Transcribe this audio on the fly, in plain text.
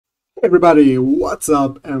Everybody, what's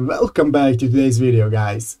up and welcome back to today's video,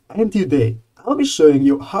 guys. And today I'll be showing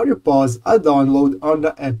you how to pause a download on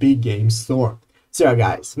the Epic Games Store. So yeah,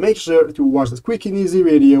 guys, make sure to watch this quick and easy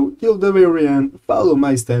video till the very end, follow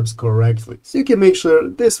my steps correctly so you can make sure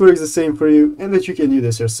this works the same for you and that you can do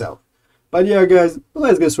this yourself. But yeah, guys,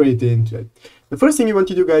 let's get straight into it. The first thing you want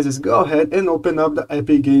to do, guys, is go ahead and open up the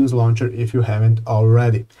Epic Games launcher if you haven't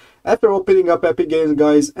already. After opening up Epic Games,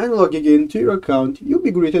 guys, and logging into your account, you'll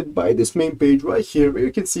be greeted by this main page right here where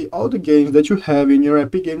you can see all the games that you have in your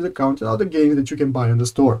Epic Games account and all the games that you can buy on the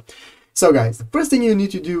store. So guys, the first thing you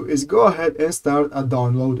need to do is go ahead and start a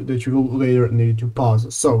download that you will later need to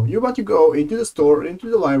pause. So you want to go into the store, into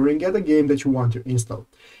the library, and get a game that you want to install.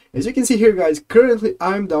 As you can see here, guys, currently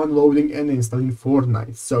I'm downloading and installing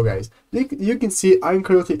Fortnite. So guys, you can see I'm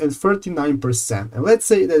currently at 39%. And let's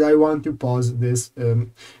say that I want to pause this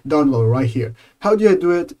download right here. How do I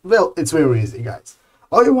do it? Well, it's very easy, guys.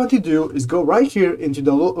 All you want to do is go right here into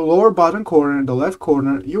the lower bottom corner, the left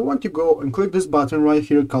corner. You want to go and click this button right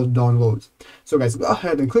here called Downloads. So guys, go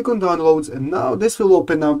ahead and click on Downloads, and now this will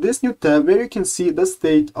open up this new tab where you can see the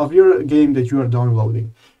state of your game that you are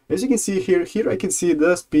downloading. As you can see here I can see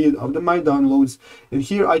the speed of my downloads, and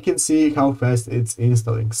here I can see how fast it's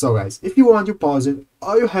installing. So guys, if you want to pause it,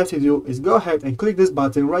 all you have to do is go ahead and click this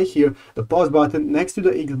button right here, the pause button next to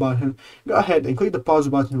the X button. Go ahead and click the pause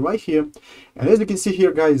button right here, and as you can see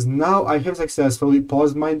here, guys, now I have successfully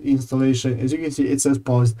paused my installation. As you can see, it says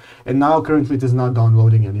paused, and now currently it is not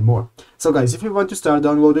downloading anymore. So guys, if you want to start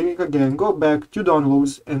downloading it again, go back to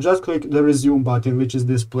downloads and just click the resume button, which is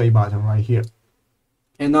this play button right here.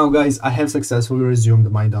 And now, guys, I have successfully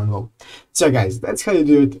resumed my download. So guys, that's how you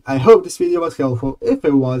do it. I hope this video was helpful. If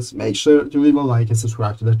it was, make sure to leave a like and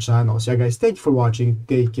subscribe to the channel. So yeah, guys, thank you for watching.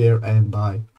 Take care and bye.